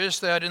here is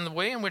that in the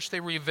way in which they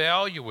were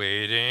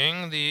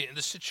evaluating the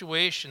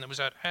situation that was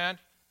at hand,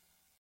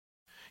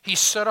 he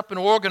set up an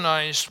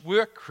organized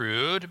work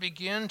crew to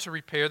begin to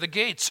repair the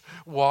gates.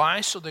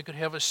 Why? So they could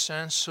have a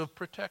sense of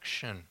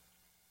protection,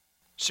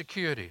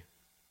 security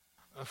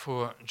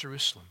for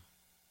Jerusalem.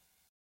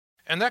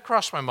 And that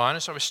crossed my mind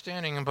as I was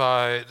standing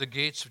by the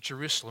gates of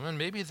Jerusalem, and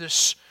maybe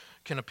this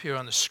can appear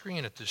on the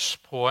screen at this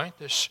point,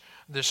 this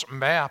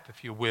map,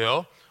 if you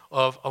will,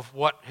 of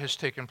what has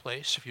taken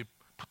place, if you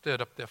put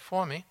that up there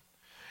for me.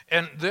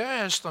 And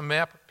there as the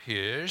map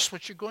appears,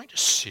 what you're going to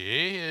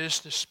see is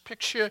this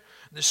picture,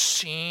 this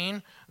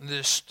scene,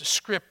 this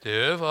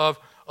descriptive of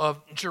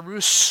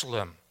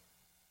Jerusalem.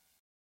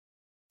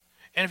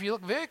 And if you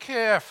look very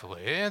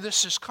carefully,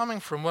 this is coming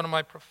from one of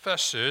my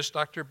professors,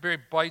 Dr. Barry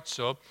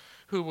Beitzel,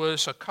 who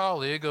was a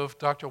colleague of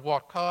Dr.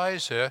 Walt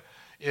Kaiser.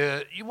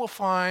 You will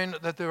find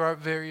that there are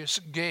various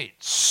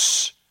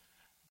gates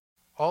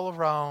all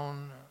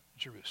around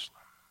Jerusalem.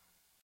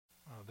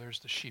 Oh, there's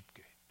the sheep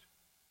gate.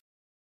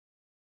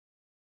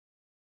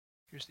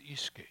 Here's the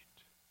east gate.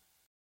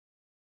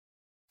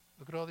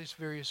 Look at all these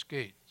various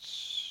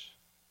gates.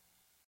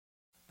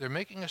 They're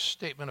making a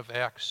statement of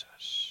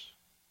access.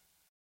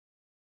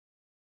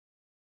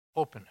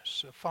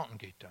 Openness, a fountain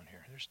gate down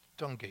here. There's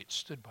the dung gate,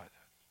 stood by that.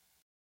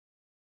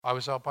 I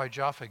was out by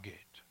Jaffa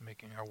Gate,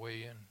 making our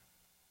way in.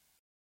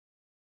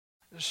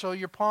 So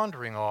you're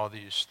pondering all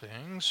these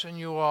things, and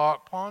you are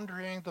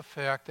pondering the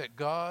fact that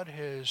God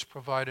has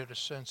provided a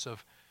sense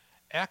of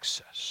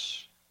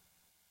access.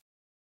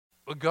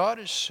 What God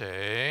is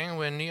saying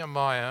when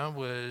Nehemiah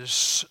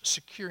was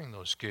securing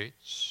those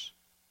gates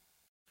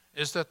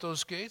is that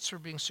those gates were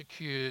being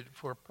secured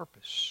for a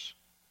purpose,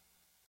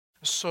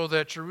 so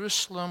that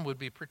Jerusalem would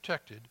be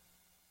protected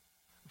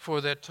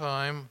for that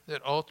time,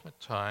 that ultimate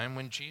time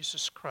when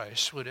Jesus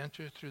Christ would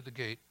enter through the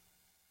gate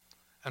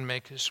and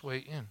make his way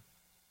in.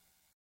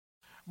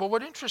 But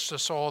what interests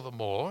us all the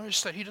more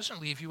is that he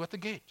doesn't leave you at the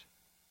gate,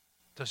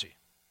 does he?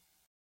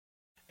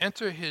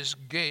 Enter his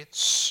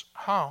gates,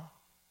 how?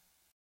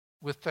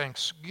 With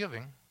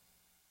thanksgiving.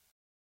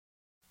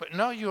 But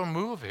now you're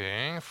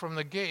moving from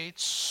the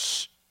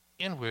gates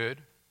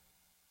inward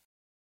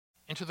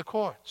into the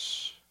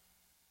courts,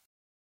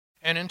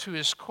 and into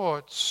his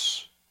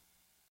courts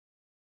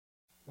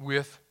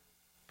with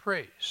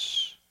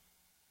praise.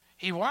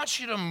 He wants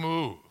you to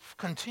move,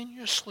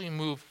 continuously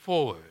move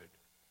forward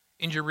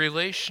in your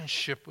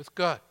relationship with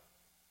God.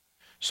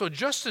 So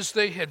just as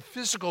they had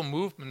physical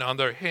movement on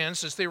their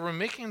hands as they were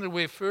making their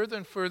way further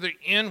and further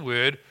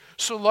inward,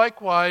 so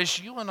likewise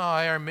you and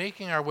I are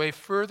making our way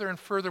further and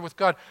further with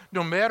God.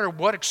 No matter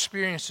what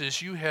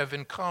experiences you have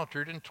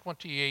encountered in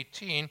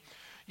 2018,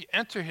 you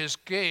enter his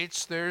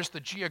gates, there's the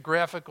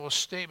geographical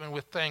statement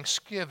with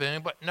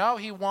thanksgiving, but now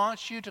he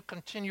wants you to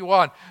continue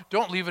on.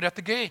 Don't leave it at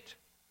the gate.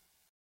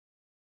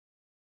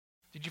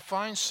 Did you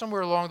find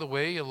somewhere along the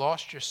way you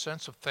lost your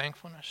sense of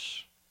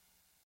thankfulness?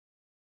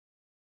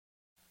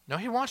 No,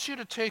 he wants you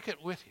to take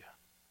it with you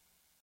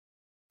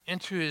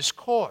into his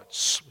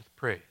courts with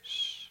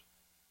praise.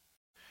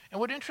 And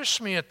what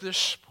interests me at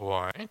this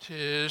point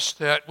is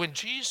that when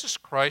Jesus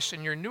Christ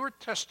in your Newer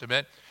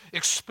Testament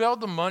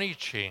expelled the money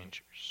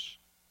changers,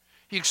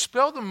 he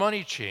expelled the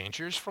money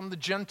changers from the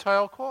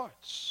Gentile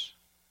courts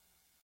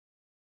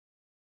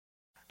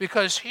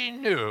because he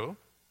knew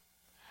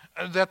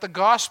that the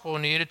gospel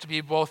needed to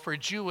be both for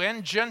Jew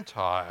and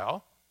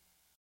Gentile.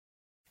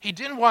 He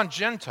didn't want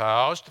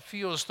Gentiles to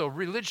feel as though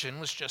religion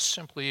was just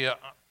simply a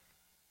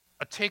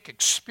take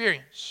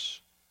experience,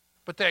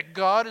 but that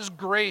God is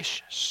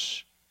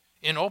gracious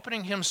in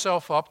opening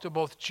himself up to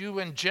both Jew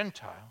and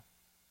Gentile.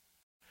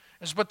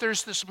 But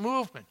there's this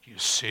movement, you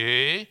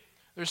see.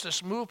 There's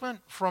this movement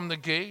from the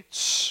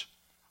gates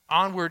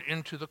onward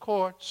into the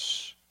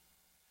courts,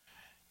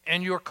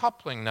 and you're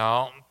coupling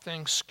now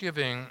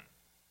thanksgiving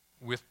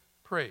with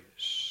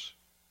praise.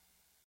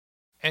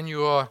 And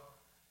you are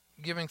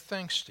giving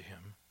thanks to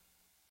him.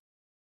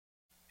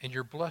 And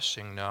you're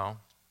blessing now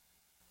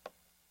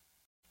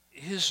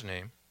his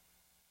name.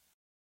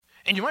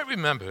 And you might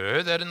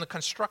remember that in the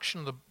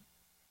construction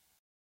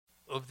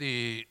of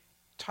the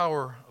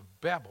Tower of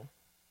Babel,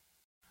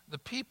 the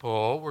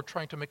people were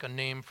trying to make a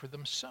name for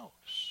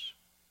themselves.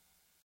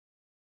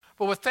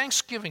 But what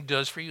Thanksgiving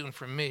does for you and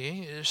for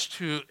me is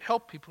to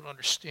help people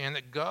understand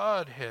that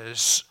God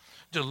has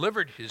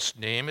delivered his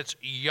name. It's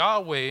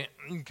Yahweh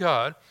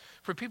God.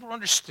 For people to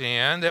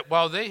understand that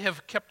while they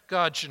have kept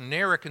God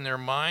generic in their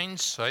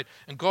mindset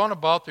and gone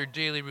about their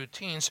daily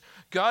routines,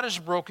 God has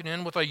broken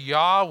in with a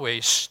Yahweh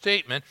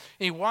statement.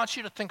 And he wants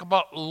you to think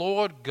about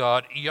Lord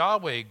God,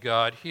 Yahweh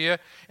God here.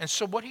 And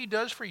so what he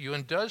does for you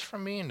and does for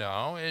me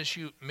now as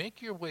you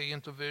make your way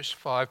into verse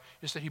 5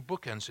 is that he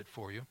bookends it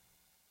for you.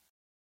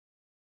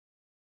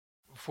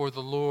 For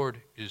the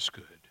Lord is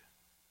good.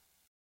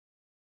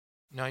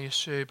 Now you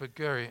say, but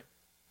Gary,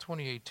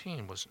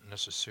 2018 wasn't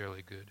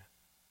necessarily good.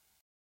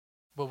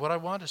 But what I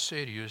want to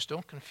say to you is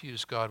don't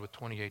confuse God with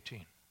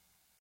 2018.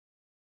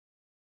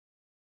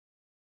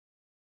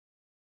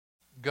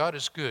 God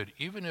is good,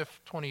 even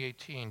if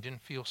 2018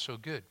 didn't feel so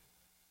good.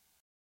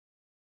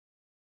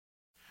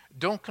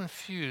 Don't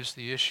confuse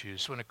the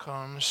issues when it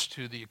comes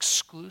to the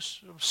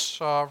exclusive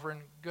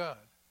sovereign God.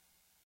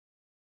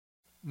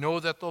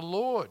 Know that the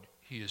Lord,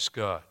 he is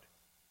God.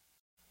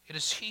 It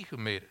is he who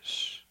made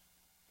us.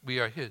 We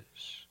are his.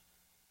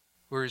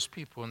 We're his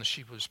people and the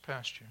sheep of his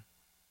pasture.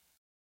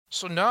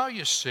 So now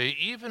you say,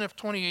 even if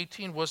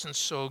 2018 wasn't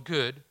so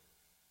good,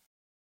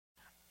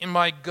 in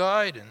my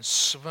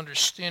guidance of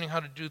understanding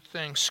how to do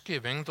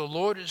Thanksgiving, the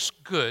Lord is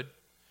good.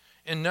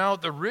 And now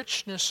the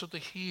richness of the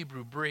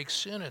Hebrew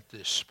breaks in at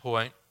this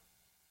point.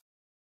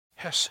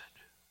 Hesed.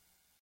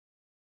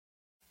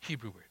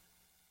 Hebrew word.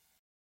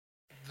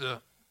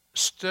 The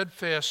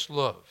steadfast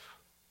love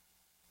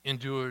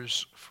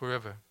endures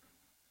forever.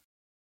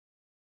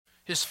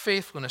 His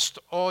faithfulness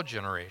to all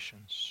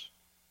generations.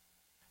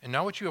 And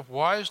now what you have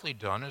wisely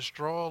done is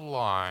draw a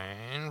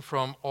line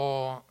from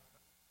all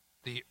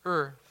the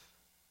earth,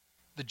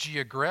 the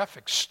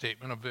geographic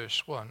statement of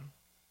verse 1,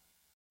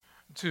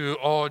 to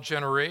all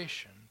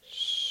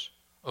generations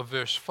of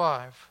verse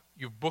 5.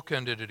 You've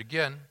bookended it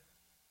again.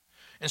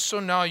 And so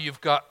now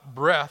you've got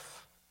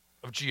breadth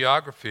of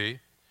geography,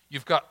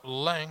 you've got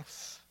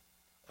length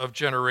of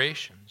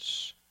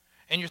generations.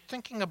 And you're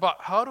thinking about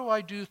how do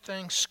I do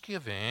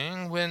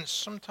Thanksgiving when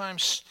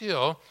sometimes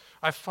still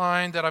I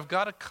find that I've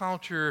got to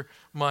counter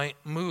my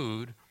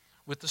mood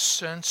with the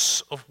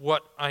sense of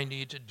what I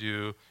need to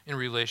do in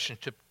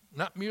relationship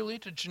not merely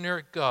to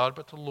generic God,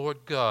 but to Lord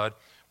God.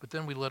 But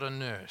then we let a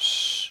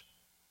nurse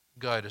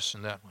guide us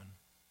in that one.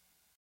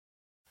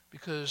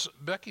 Because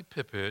Becky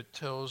Pippert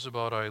tells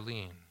about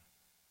Eileen.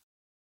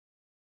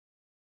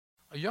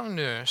 A young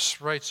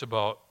nurse writes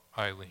about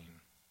Eileen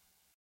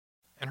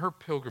and her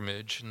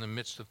pilgrimage in the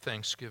midst of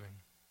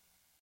Thanksgiving.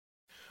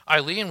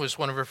 Eileen was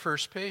one of her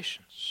first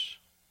patients,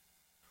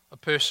 a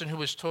person who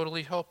was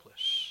totally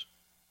helpless.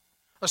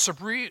 A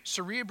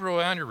cerebral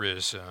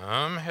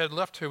aneurysm had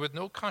left her with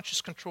no conscious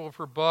control of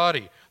her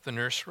body, the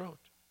nurse wrote.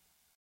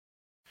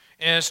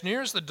 As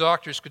near as the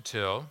doctors could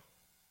tell,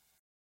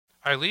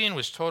 Eileen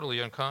was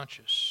totally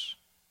unconscious,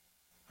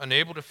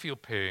 unable to feel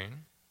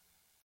pain,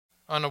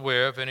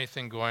 unaware of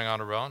anything going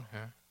on around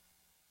her.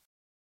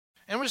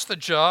 And it was the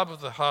job of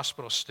the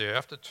hospital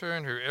staff to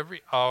turn her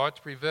every hour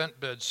to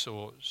prevent bed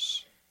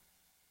sores,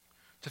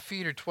 to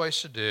feed her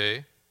twice a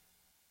day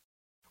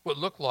what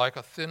looked like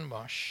a thin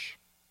mush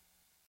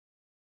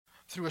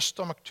through a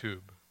stomach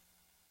tube,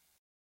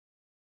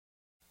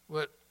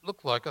 what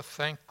looked like a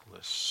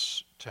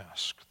thankless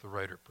task, the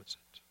writer puts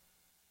it.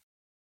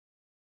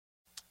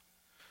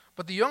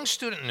 But the young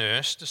student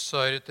nurse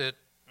decided that,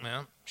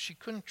 well, she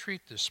couldn't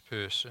treat this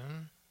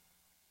person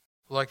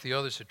like the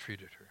others had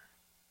treated her.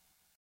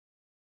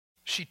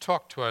 She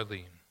talked to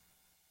Eileen.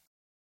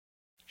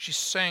 She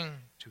sang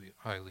to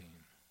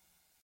Eileen.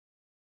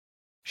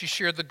 She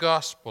shared the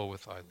gospel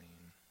with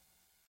Eileen.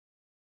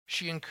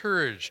 She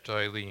encouraged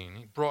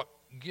Eileen, brought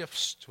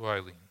gifts to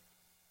Eileen.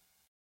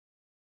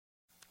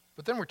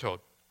 But then we're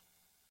told,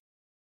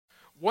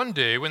 one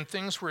day when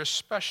things were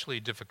especially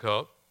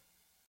difficult,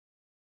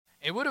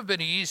 it would have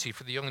been easy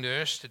for the young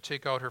nurse to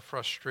take out her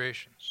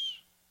frustrations.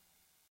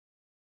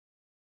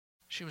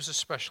 She was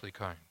especially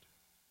kind.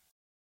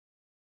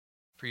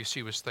 For you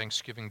see, it was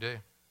Thanksgiving Day.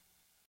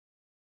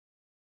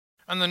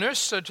 And the nurse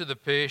said to the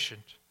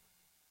patient,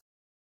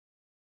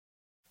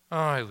 "Oh,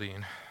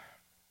 Eileen,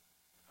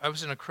 I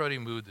was in a cruddy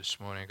mood this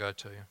morning, I got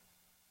to tell you,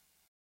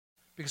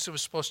 because it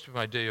was supposed to be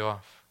my day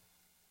off.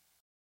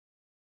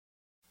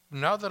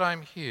 Now that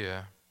I'm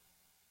here,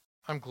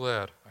 I'm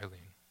glad,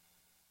 Eileen.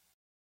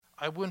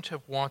 I wouldn't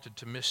have wanted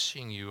to miss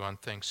seeing you on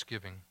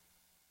Thanksgiving.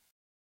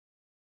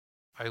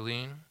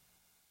 Eileen,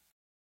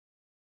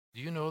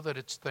 do you know that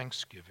it's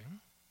Thanksgiving?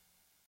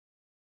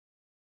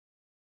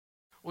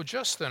 Well,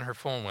 just then her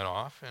phone went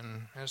off,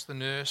 and as the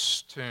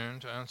nurse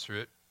turned to answer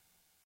it,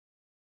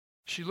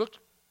 she looked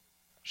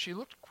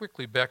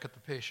quickly back at the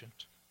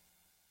patient.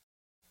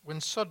 When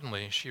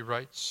suddenly she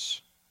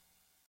writes,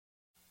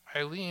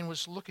 Eileen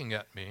was looking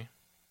at me,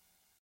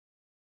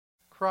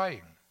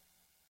 crying.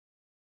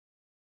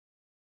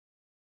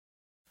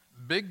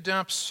 Big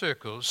damp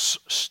circles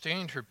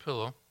stained her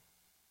pillow.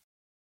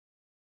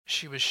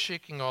 She was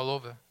shaking all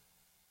over.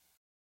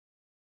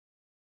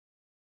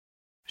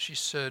 She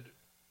said,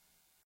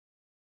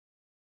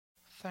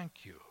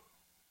 "Thank you."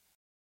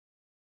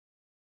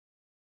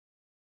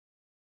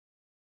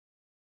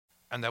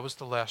 And that was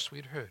the last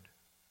we'd heard.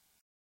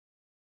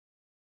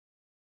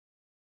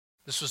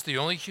 This was the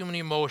only human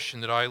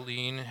emotion that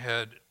Eileen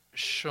had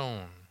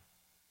shown.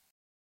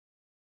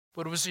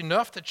 But it was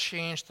enough to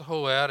change the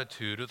whole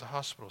attitude of the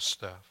hospital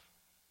staff.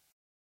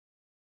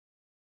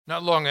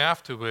 Not long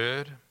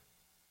afterward,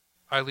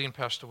 Eileen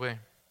passed away.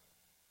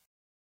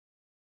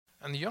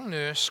 And the young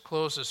nurse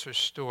closes her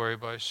story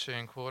by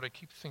saying, quote, "I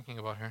keep thinking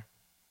about her.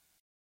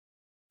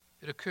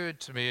 It occurred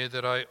to me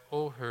that I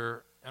owe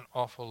her an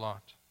awful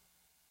lot.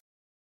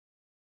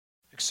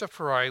 Except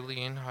for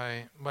Eileen,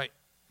 I might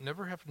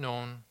never have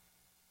known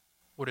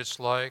what it's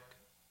like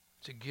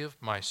to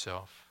give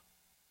myself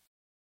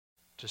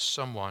to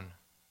someone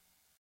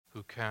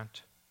who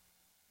can't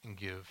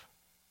give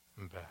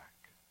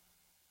back."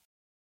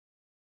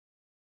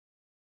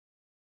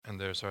 And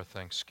there's our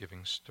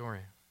Thanksgiving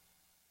story.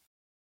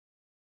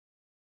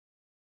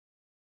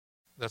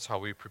 That's how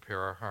we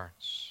prepare our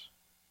hearts,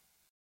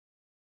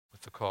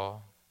 with the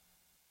call,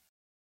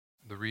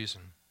 the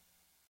reason,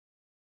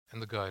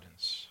 and the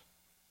guidance.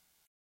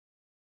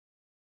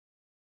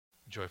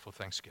 Joyful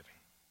Thanksgiving.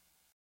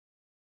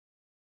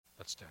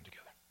 Let's stand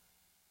together.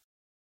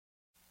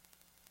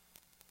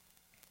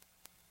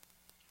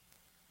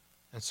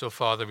 And so,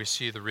 Father, we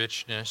see the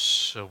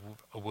richness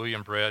of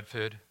William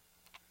Bradford,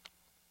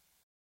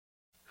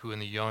 who in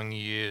the young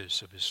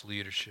years of his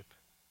leadership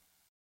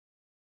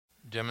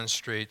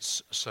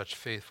demonstrates such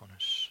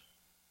faithfulness,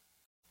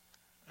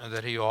 and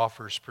that he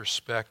offers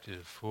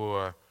perspective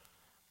for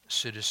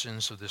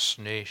citizens of this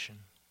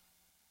nation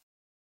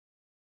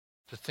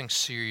to think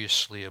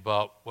seriously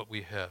about what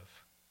we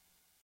have.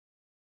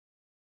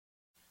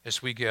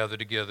 As we gather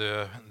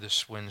together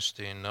this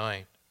Wednesday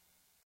night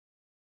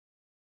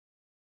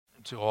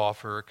to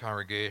offer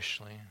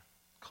congregationally,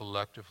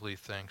 collectively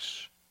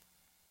thanks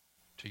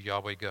to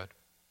Yahweh God,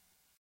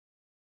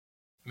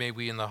 may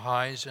we in the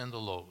highs and the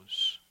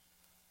lows,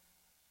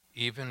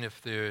 even if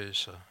there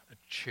is a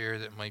chair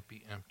that might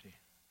be empty,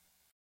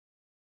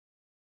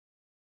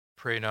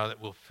 pray now that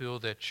we'll fill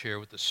that chair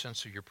with the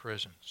sense of your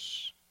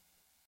presence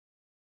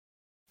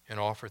and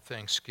offer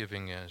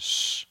thanksgiving,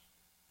 as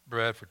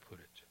Bradford put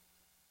it,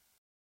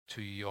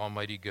 to ye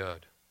Almighty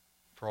God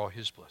for all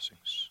his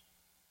blessings.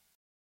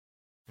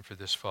 And for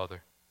this,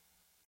 Father,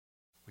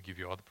 we give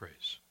you all the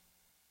praise.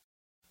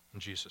 In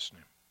Jesus'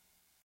 name,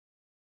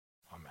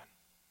 amen.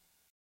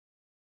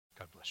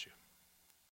 God bless you.